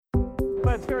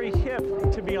it's very hip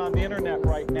to be on the internet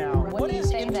right now. What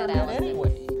is internet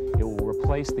anyway? It will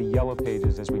replace the yellow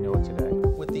pages as we know it today.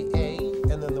 With the A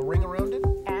and then the ring around it?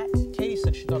 Katie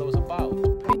said she thought it was about.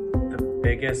 The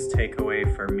biggest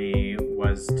takeaway for me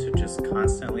was to just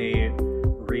constantly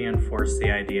reinforce the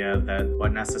idea that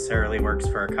what necessarily works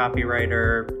for a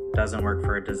copywriter doesn't work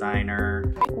for a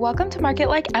designer. Welcome to Market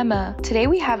Like Emma. Today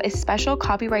we have a special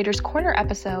Copywriters Corner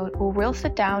episode where we'll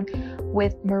sit down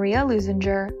with Maria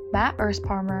Lusinger, Matt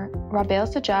Erspalmer,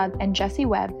 Rabail Sajjad, and Jesse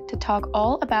Webb to talk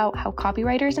all about how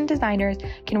copywriters and designers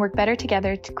can work better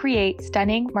together to create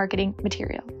stunning marketing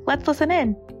material. Let's listen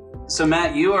in. So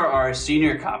Matt, you are our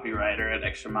senior copywriter at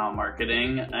Extra Mile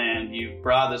Marketing, and you've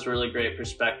brought this really great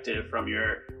perspective from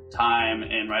your time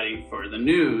in writing for the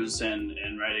news and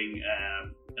writing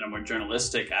in a more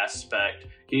journalistic aspect.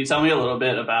 Can you tell me a little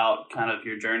bit about kind of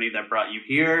your journey that brought you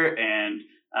here and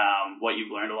what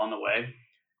you've learned along the way?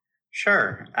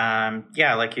 Sure.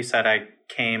 Yeah, like you said, I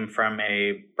came from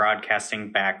a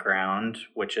broadcasting background,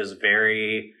 which is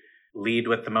very lead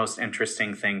with the most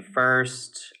interesting thing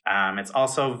first. It's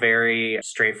also very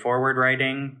straightforward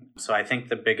writing. So I think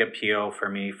the big appeal for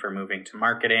me for moving to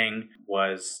marketing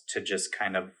was to just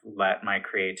kind of let my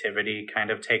creativity kind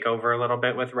of take over a little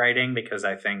bit with writing, because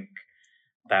I think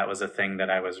that was a thing that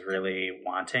I was really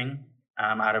wanting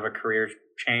out of a career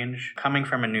change. Coming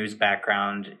from a news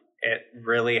background, it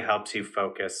really helps you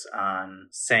focus on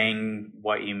saying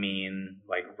what you mean,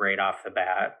 like right off the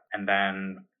bat. And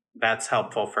then that's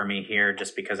helpful for me here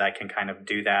just because I can kind of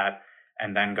do that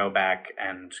and then go back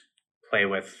and play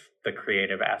with the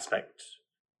creative aspect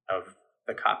of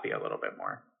the copy a little bit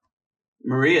more.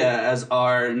 Maria, as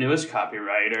our newest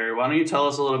copywriter, why don't you tell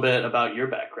us a little bit about your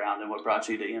background and what brought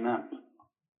you to EMM?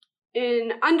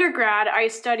 In undergrad, I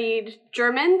studied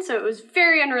German, so it was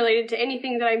very unrelated to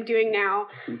anything that I'm doing now.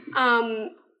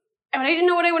 But I didn't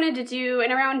know what I wanted to do,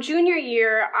 and around junior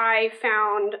year, I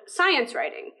found science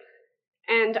writing.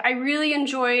 And I really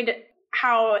enjoyed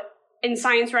how in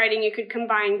science writing you could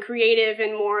combine creative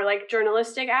and more like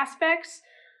journalistic aspects.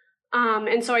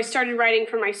 And so I started writing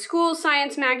for my school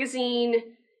science magazine,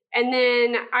 and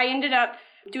then I ended up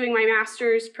doing my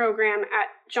master's program at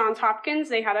Johns Hopkins.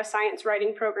 They had a science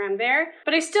writing program there.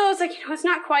 But I still was like, it's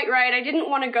not quite right. I didn't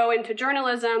want to go into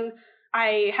journalism.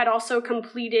 I had also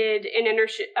completed an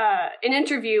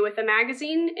interview with a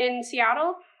magazine in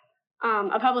Seattle,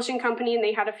 a publishing company, and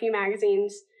they had a few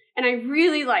magazines. And I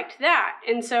really liked that.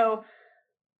 And so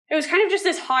it was kind of just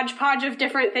this hodgepodge of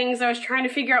different things. I was trying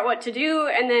to figure out what to do.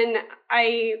 And then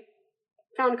I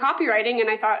found copywriting, and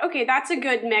I thought, okay, that's a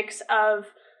good mix of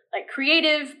like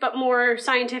creative, but more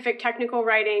scientific, technical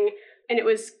writing. And it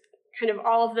was kind of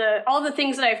all the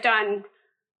things that I've done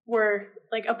were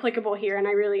like applicable here, and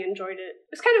I really enjoyed it.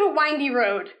 It was kind of a windy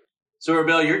road. So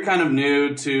Rabail, you're kind of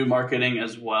new to marketing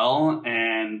as well,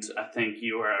 and I think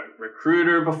you were a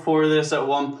recruiter before this at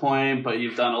one point, but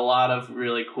you've done a lot of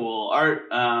really cool art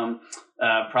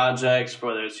projects,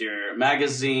 whether it's your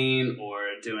magazine or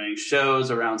doing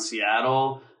shows around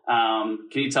Seattle.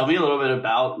 Can you tell me a little bit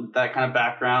about that kind of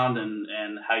background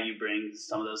and how you bring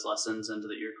some of those lessons into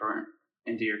your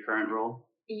current role?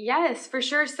 Yes, for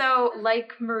sure. So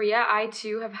like Maria, I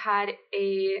too have had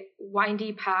a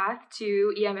windy path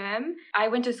to EMM. I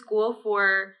went to school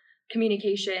for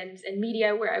communications and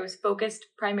media, where I was focused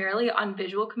primarily on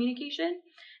visual communication.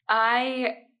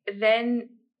 I then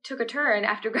took a turn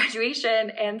after graduation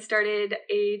and started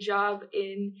a job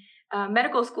in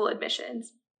medical school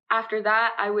admissions. After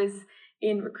that, I was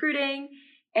in recruiting,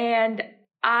 and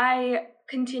I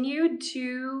continued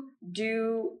to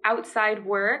do outside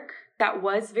work that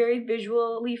was very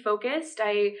visually focused.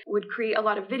 I would create a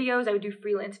lot of videos. I would do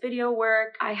freelance video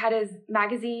work. I had a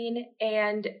magazine,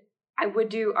 and I would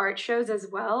do art shows as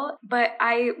well. But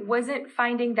I wasn't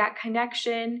finding that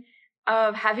connection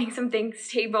of having something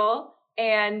stable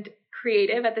and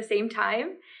creative at the same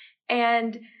time.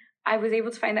 And I was able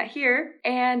to find that here.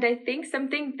 And I think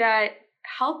something that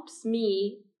helps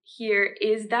me here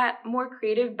is that more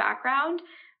creative background.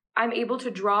 I'm able to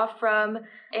draw from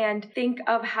and think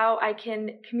of how I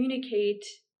can communicate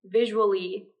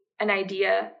visually an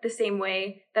idea the same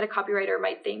way that a copywriter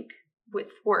might think with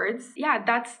words. Yeah,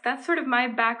 that's sort of my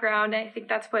background. I think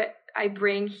that's what I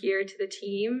bring here to the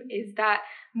team, is that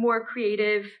more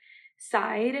creative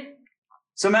side.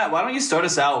 So Matt, why don't you start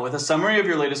us out with a summary of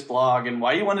your latest blog and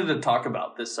why you wanted to talk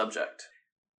about this subject?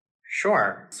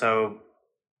 Sure. So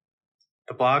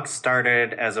the blog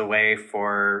started as a way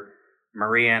for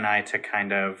Maria and I to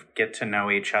kind of get to know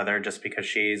each other, just because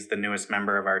she's the newest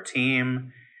member of our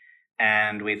team.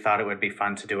 And we thought it would be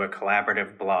fun to do a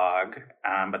collaborative blog.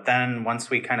 But then once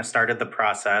we kind of started the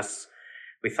process,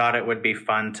 we thought it would be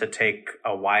fun to take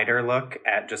a wider look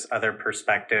at just other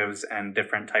perspectives and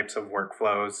different types of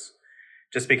workflows.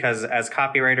 Just because as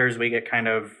copywriters, we get kind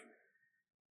of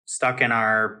stuck in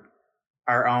our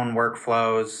own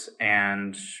workflows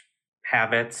and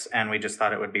habits, and we just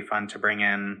thought it would be fun to bring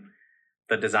in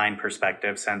the design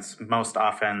perspective, since most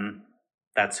often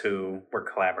that's who we're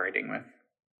collaborating with.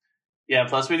 Yeah,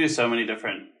 plus we do so many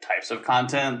different types of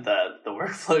content that the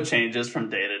workflow changes from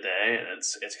day to day, and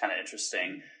it's kind of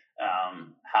interesting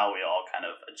how we all kind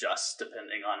of adjust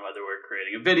depending on whether we're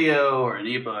creating a video or an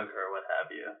ebook or what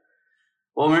have you.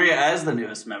 Well, Maria, as the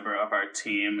newest member of our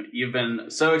team, you've been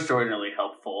so extraordinarily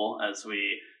helpful as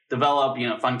we develop,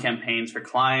 fun campaigns for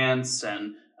clients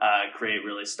and create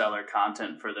really stellar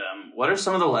content for them. What are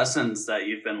some of the lessons that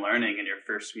you've been learning in your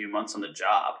first few months on the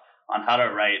job on how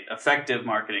to write effective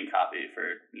marketing copy for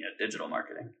digital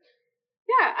marketing?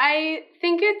 Yeah, I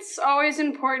think it's always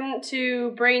important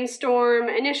to brainstorm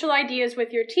initial ideas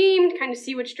with your team to kind of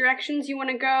see which directions you want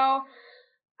to go.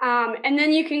 And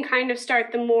then you can kind of start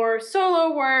the more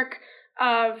solo work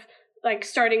of like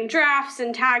starting drafts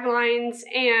and taglines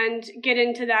and get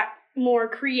into that more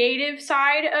creative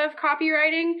side of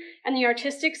copywriting and the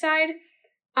artistic side.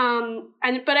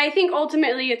 But I think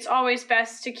ultimately it's always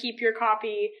best to keep your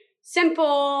copy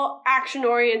simple,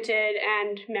 action-oriented,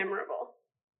 and memorable.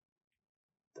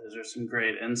 Those are some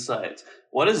great insights.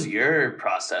 What is your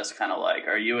process kind of like?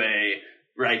 Are you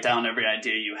write down every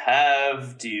idea you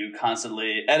have? Do you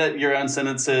constantly edit your own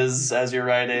sentences as you're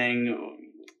writing?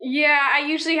 Yeah, I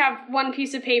usually have one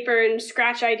piece of paper and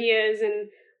scratch ideas and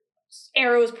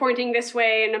arrows pointing this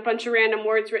way and a bunch of random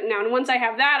words written down. Once I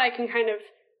have that, I can kind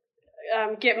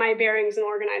of get my bearings and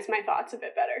organize my thoughts a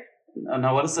bit better.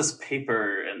 Now, what is this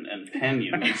paper and pen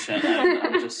you mentioned?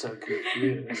 I'm just so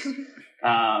confused.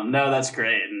 No, that's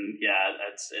great. And yeah,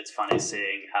 it's funny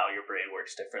seeing how your brain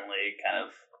works differently, kind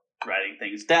of writing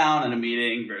things down in a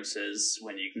meeting versus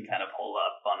when you can kind of pull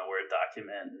up on a Word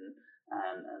document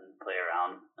and play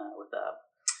around with that.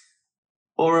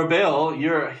 Well, Rabail,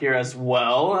 you're here as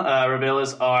well. Rabail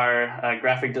is our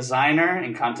graphic designer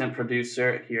and content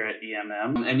producer here at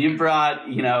EMM. And you brought,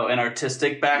 an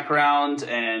artistic background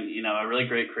and, a really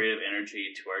great creative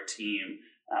energy to our team.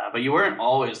 But you weren't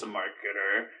always a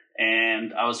marketer.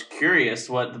 And I was curious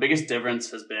what the biggest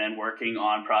difference has been working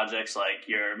on projects like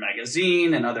your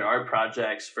magazine and other art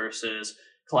projects versus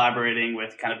collaborating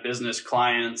with kind of business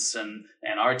clients and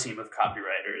our team of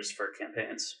copywriters for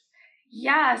campaigns.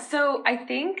 Yeah, so I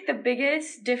think the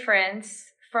biggest difference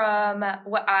from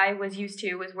what I was used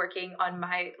to was working on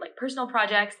my personal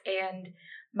projects and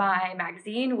my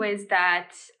magazine was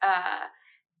that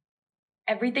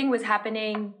everything was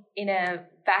happening in a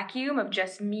vacuum of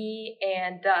just me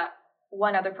and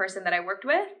one other person that I worked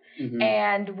with. Mm-hmm.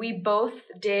 And we both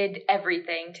did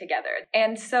everything together.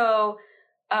 And so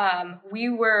we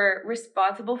were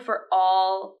responsible for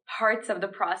all parts of the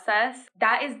process.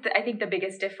 That is, I think, the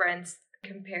biggest difference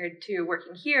compared to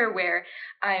working here where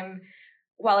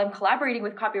while I'm collaborating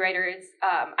with copywriters,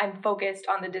 I'm focused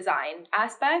on the design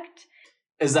aspect.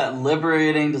 Is that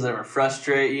liberating? Does it ever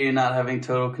frustrate you not having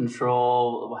total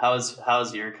control?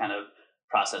 How's your kind of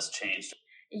process changed?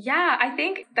 Yeah, I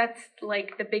think that's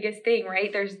the biggest thing,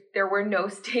 right? There were no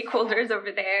stakeholders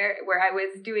over there where I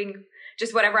was doing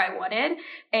just whatever I wanted.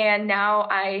 And now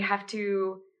I have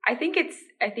to, I think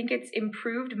it's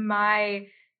improved my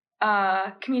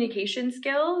communication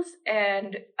skills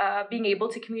and being able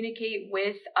to communicate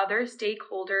with other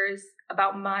stakeholders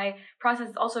about my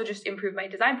process. Also just improve my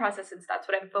design process since that's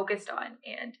what I'm focused on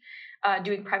and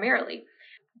doing primarily.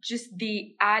 Just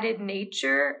the added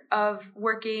nature of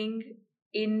working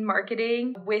in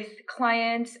marketing with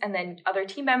clients and then other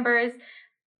team members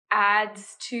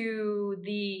adds to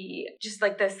the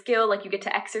skill, you get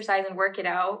to exercise and work it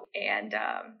out and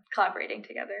collaborating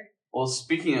together. Well,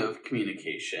 speaking of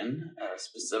communication,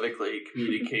 specifically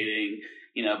communicating,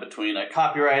 between a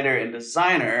copywriter and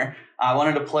designer, I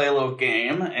wanted to play a little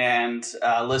game. And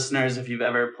listeners, if you've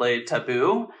ever played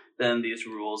Taboo, then these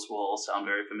rules will sound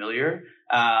very familiar.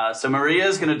 So Maria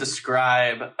is going to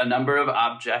describe a number of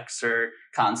objects or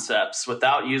concepts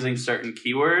without using certain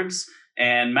keywords.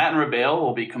 And Matt and Rabail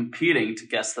will be competing to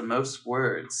guess the most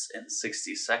words in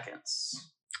 60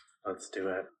 seconds. Let's do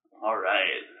it. All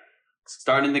right.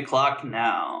 Starting the clock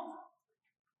now.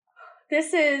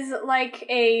 This is like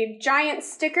a giant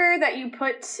sticker that you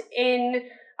put in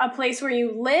a place where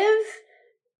you live,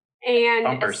 and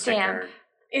bumper sticker.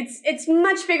 It's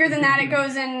much bigger than that. It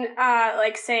goes in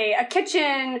say a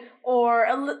kitchen or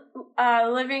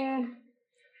a living.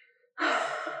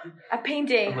 A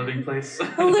painting. A living place.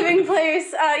 A living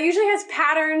place. Usually has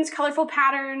patterns, colorful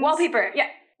patterns. Wallpaper. Yeah.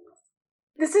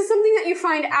 This is something that you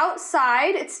find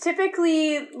outside. It's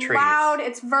typically Trees. loud.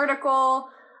 It's vertical.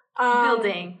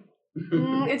 Building.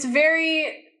 It's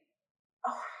very...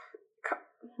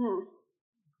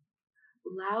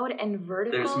 Loud and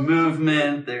vertical. There's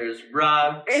movement. There's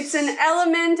rocks. It's an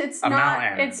element. It's A not.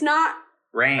 mountain. It's not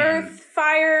Rain. earth,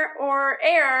 fire, or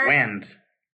air. Wind.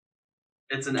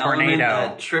 It's an Tornado.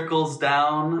 element that trickles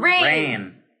down.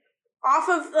 Rain. Off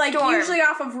of Storm. usually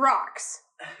off of rocks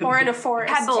or in a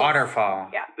forest. Pebbles. Waterfall.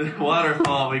 Yeah.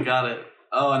 Waterfall. We got it.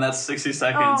 Oh, and that's 60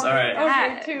 seconds. Oh, All right.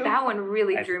 That, Okay, too. that one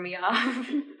really threw me off.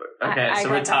 Okay, I so got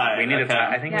we're that. tied. We need a Okay.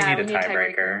 tie. I think Yeah, we need a we need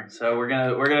tiebreaker. So we're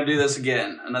gonna do this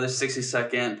again. Another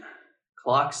 60-second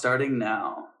clock starting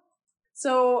now.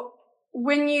 So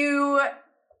when you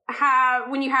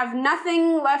have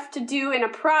nothing left to do in a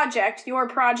project, your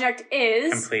project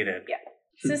is Completed. Yeah.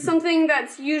 This is something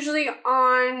that's usually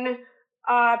on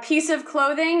a piece of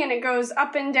clothing and it goes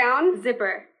up and down.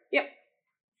 Zipper.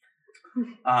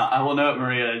 I will note,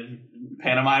 Maria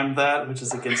pantomimed that, which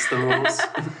is against the rules.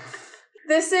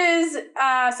 This is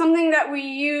something that we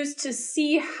use to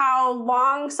see how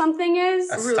long something is.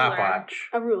 A Ruler. stopwatch.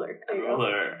 A ruler. There you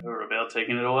go. Rabail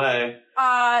taking it away.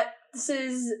 This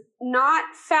is not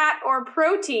fat or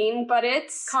protein, but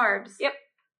it's Carbs. Yep.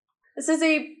 This is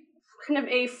a kind of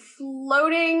a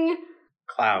floating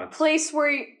Clouds. place where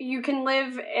you can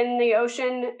live in the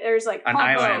ocean. There's like An palm-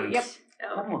 island. Yep.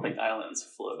 I don't think islands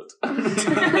float.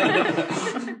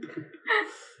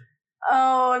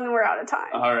 Oh, and then we're out of time.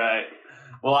 All right.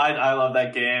 Well, I love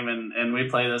that game, and we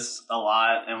play this a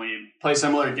lot, and we play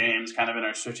similar games kind of in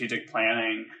our strategic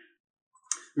planning.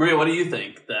 Maria, what do you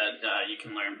think that you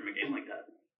can learn from a game like that?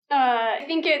 I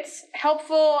think it's a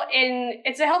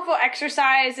helpful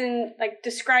exercise in like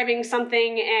describing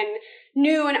something in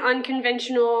new and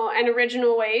unconventional and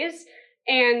original ways.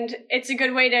 And it's a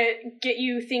good way to get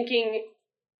you thinking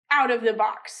out of the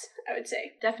box, I would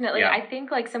say. Definitely. Yeah. I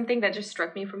think like something that just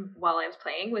struck me from while I was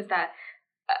playing was that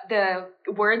the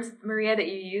words, Maria, that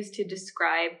you used to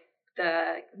describe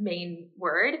the main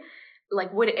word,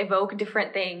 like would evoke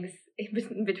different things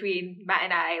in between Matt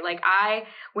and I. Like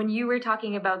when you were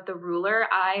talking about the ruler,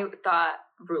 I thought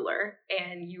ruler,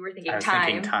 and you were thinking I was time.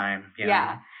 thinking time.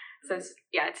 Yeah. So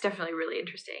it's definitely really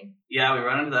interesting. Yeah, we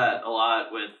run into that a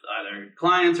lot with either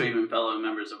clients or even fellow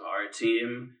members of our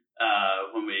team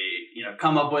when we,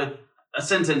 come up with a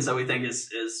sentence that we think is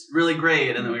really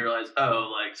great, and then we realize,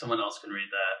 like someone else can read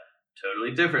that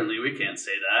totally differently. We can't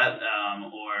say that,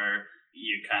 or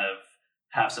you kind of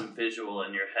have some visual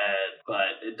in your head,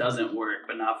 but it doesn't work,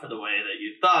 but not for the way that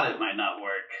you thought it might not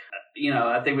work.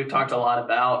 I think we've talked a lot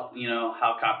about,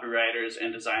 how copywriters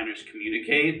and designers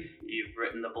communicate. You've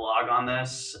written the blog on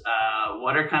this.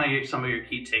 What are kind of some of your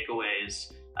key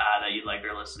takeaways that you'd like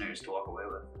our listeners to walk away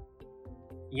with?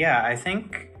 Yeah, I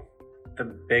think the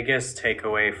biggest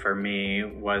takeaway for me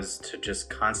was to just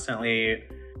constantly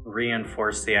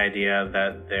reinforce the idea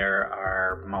that there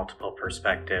are multiple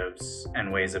perspectives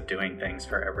and ways of doing things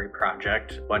for every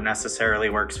project. What necessarily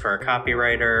works for a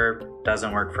copywriter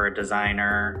doesn't work for a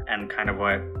designer, and kind of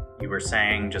what you were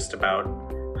saying just about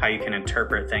how you can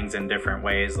interpret things in different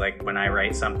ways. Like when I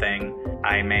write something,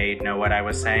 I may know what I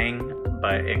was saying,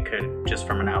 but it could, just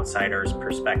from an outsider's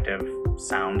perspective,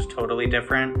 sound totally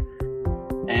different.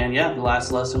 And yeah, the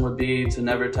last lesson would be to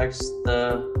never text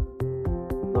the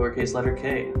lowercase letter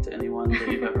K to anyone that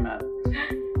you've ever met.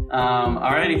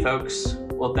 Alrighty, folks.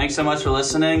 Well, thanks so much for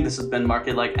listening. This has been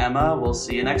Market Like Emma. We'll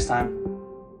see you next time.